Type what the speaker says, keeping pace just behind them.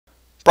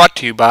Brought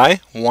to you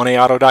by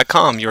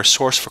 1AAuto.com, your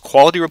source for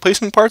quality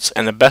replacement parts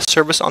and the best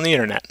service on the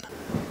internet.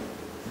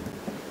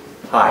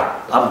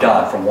 Hi, I'm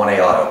Don from 1A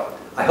Auto.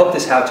 I hope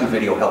this how-to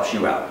video helps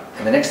you out.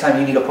 And the next time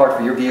you need a part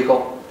for your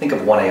vehicle, think of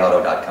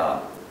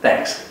 1AAuto.com.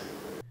 Thanks.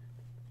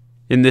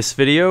 In this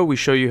video, we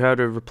show you how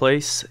to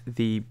replace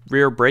the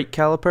rear brake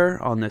caliper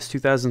on this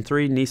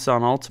 2003 Nissan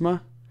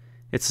Altima.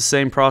 It's the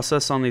same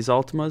process on these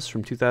Altimas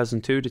from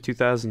 2002 to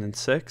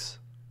 2006.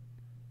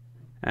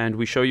 And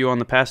we show you on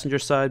the passenger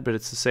side, but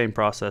it's the same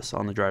process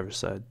on the driver's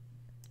side.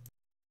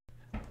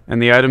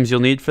 And the items you'll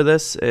need for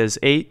this is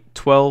 8,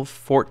 12,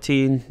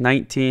 14,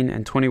 19,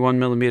 and 21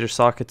 millimeter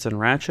sockets and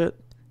ratchet,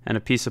 and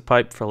a piece of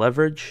pipe for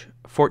leverage,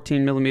 a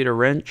 14 millimeter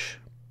wrench,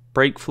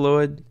 brake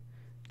fluid,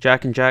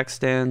 jack and jack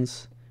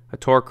stands, a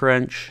torque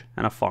wrench,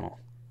 and a funnel.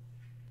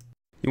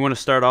 You want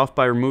to start off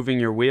by removing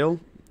your wheel.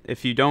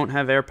 If you don't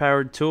have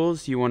air-powered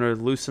tools, you want to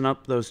loosen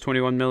up those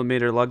 21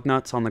 millimeter lug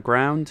nuts on the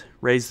ground,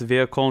 raise the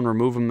vehicle and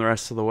remove them the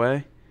rest of the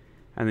way,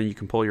 and then you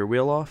can pull your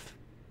wheel off.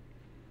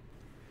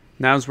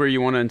 Now's where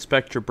you want to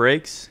inspect your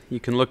brakes.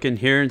 You can look in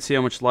here and see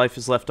how much life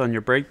is left on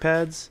your brake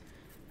pads,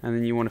 and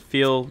then you want to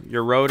feel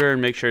your rotor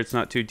and make sure it's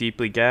not too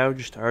deeply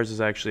gouged. Ours is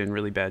actually in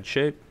really bad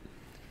shape.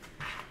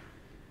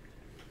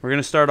 We're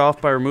going to start off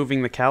by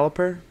removing the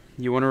caliper.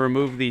 You want to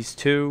remove these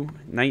two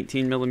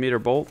 19 millimeter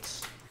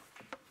bolts.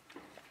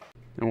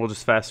 And we'll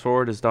just fast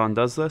forward as Don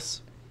does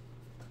this.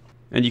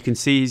 And you can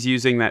see he's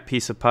using that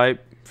piece of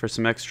pipe for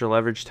some extra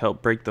leverage to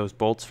help break those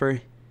bolts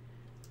free.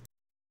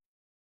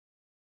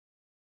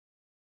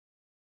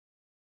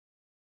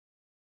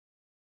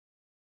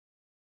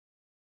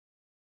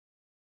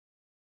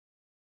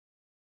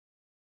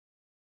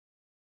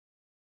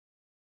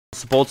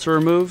 Once the bolts are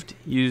removed,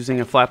 using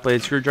a flat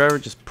blade screwdriver,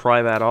 just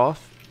pry that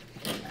off.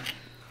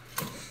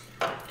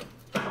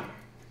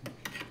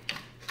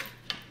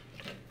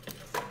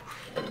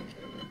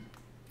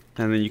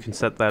 And then you can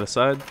set that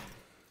aside.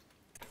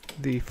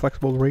 The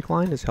flexible brake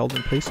line is held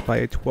in place by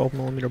a 12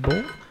 millimeter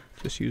bolt.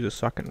 Just use a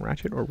socket and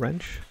ratchet or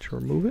wrench to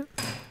remove it.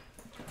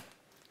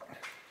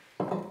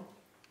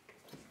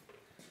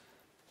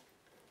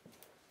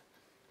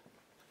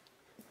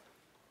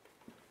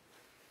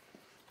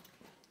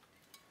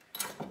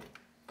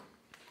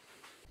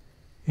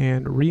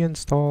 And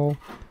reinstall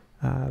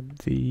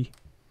the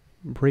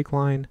brake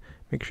line.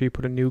 Make sure you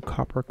put a new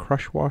copper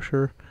crush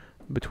washer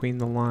between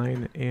the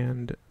line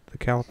and the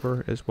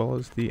caliper, as well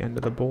as the end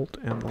of the bolt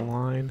and the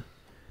line,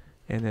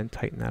 and then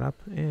tighten that up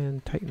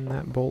and tighten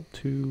that bolt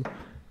to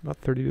about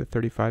 30 to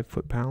 35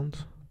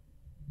 foot-pounds.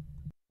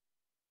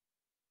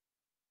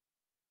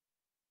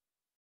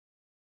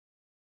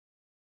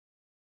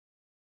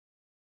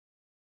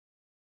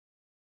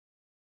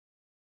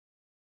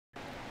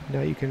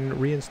 Now you can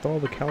reinstall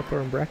the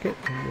caliper and bracket,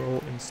 and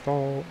we'll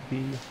install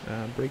the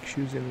brake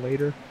shoes in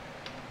later.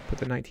 Put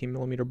the 19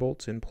 millimeter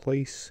bolts in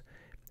place,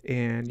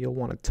 and you'll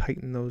want to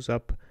tighten those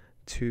up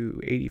to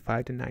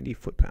 85 to 90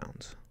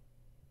 foot-pounds.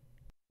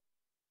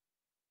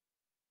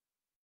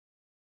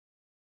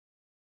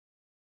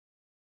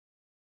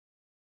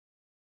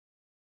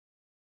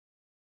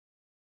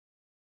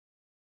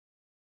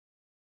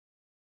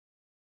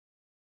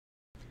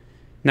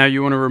 Now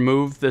you want to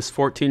remove this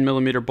 14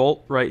 millimeter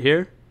bolt right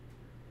here.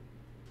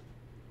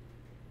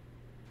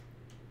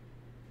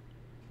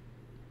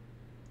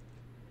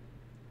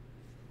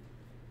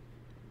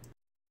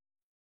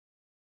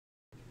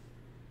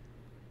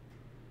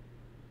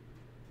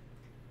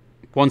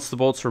 Once the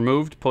bolt's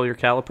removed, pull your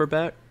caliper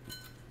back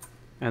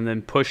and then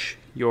push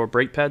your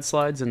brake pad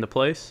slides into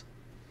place.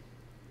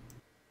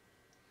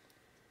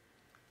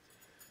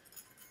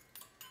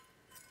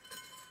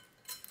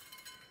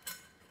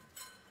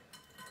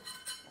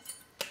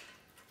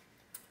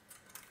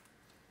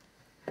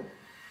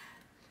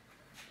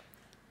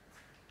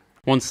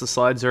 Once the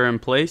slides are in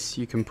place,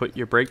 you can put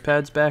your brake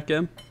pads back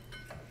in.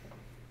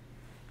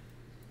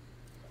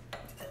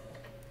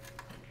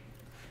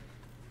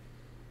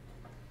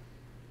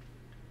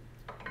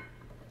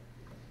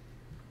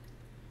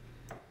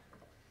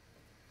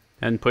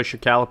 And push your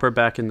caliper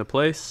back into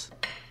place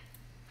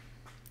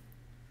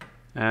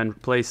and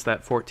replace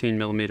that 14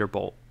 millimeter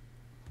bolt.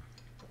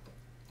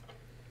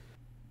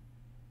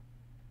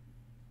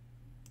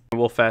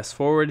 We'll fast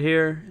forward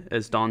here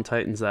as Don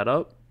tightens that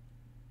up.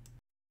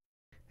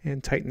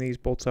 And tighten these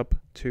bolts up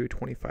to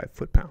 25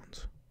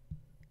 foot-pounds.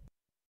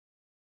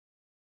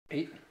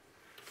 8.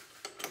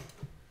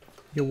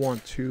 You'll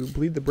want to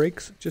bleed the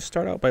brakes. Just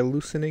start out by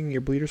loosening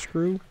your bleeder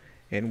screw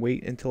and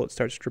wait until it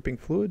starts dripping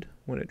fluid.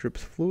 When it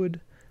drips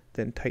fluid,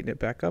 then tighten it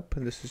back up,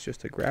 and this is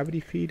just a gravity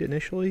feed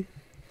initially.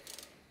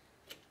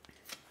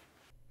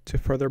 To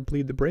further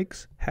bleed the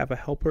brakes, have a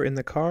helper in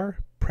the car,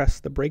 press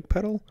the brake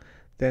pedal,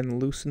 then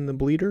loosen the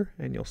bleeder,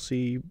 and you'll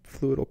see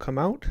fluid will come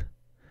out.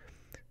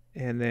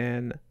 And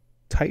then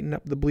tighten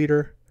up the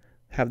bleeder,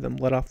 have them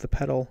let off the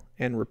pedal,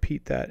 and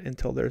repeat that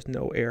until there's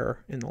no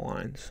air in the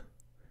lines.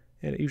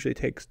 And it usually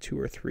takes 2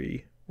 or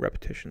 3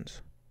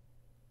 repetitions.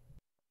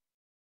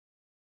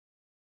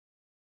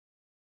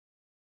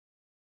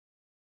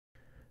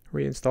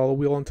 Reinstall the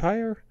wheel and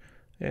tire,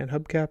 and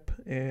hubcap,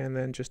 and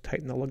then just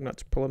tighten the lug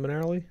nuts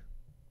preliminarily.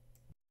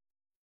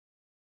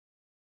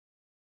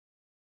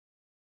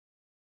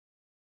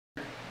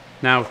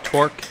 Now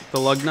torque the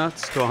lug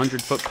nuts to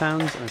 100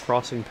 foot-pounds in a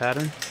crossing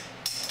pattern.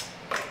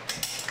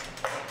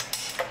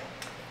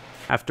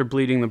 After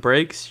bleeding the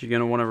brakes, you're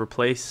going to want to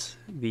replace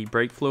the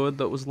brake fluid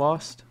that was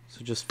lost.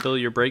 So just fill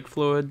your brake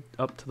fluid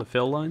up to the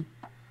fill line.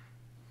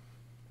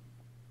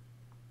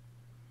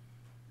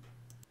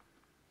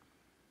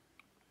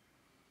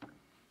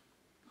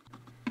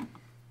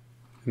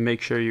 And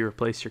make sure you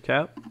replace your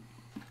cap.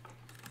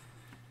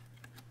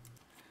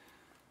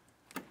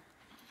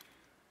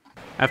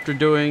 After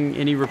doing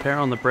any repair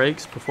on the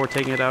brakes, before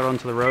taking it out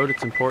onto the road,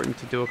 it's important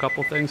to do a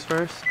couple things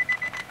first.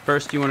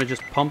 First, you want to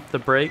just pump the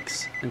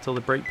brakes until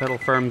the brake pedal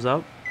firms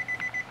up.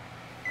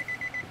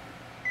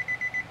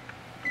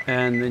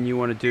 And then you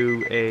want to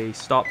do a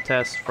stop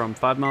test from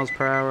 5 miles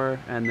per hour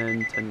and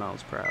then 10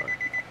 miles per hour.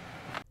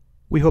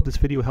 We hope this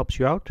video helps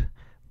you out.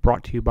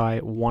 Brought to you by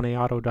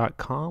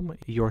oneaauto.com,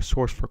 your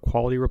source for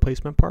quality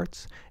replacement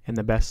parts and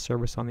the best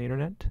service on the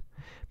internet.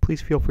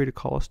 Please feel free to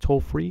call us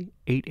toll-free,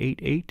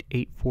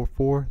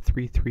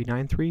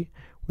 888-844-3393.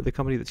 We're the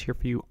company that's here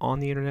for you on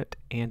the internet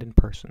and in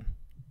person.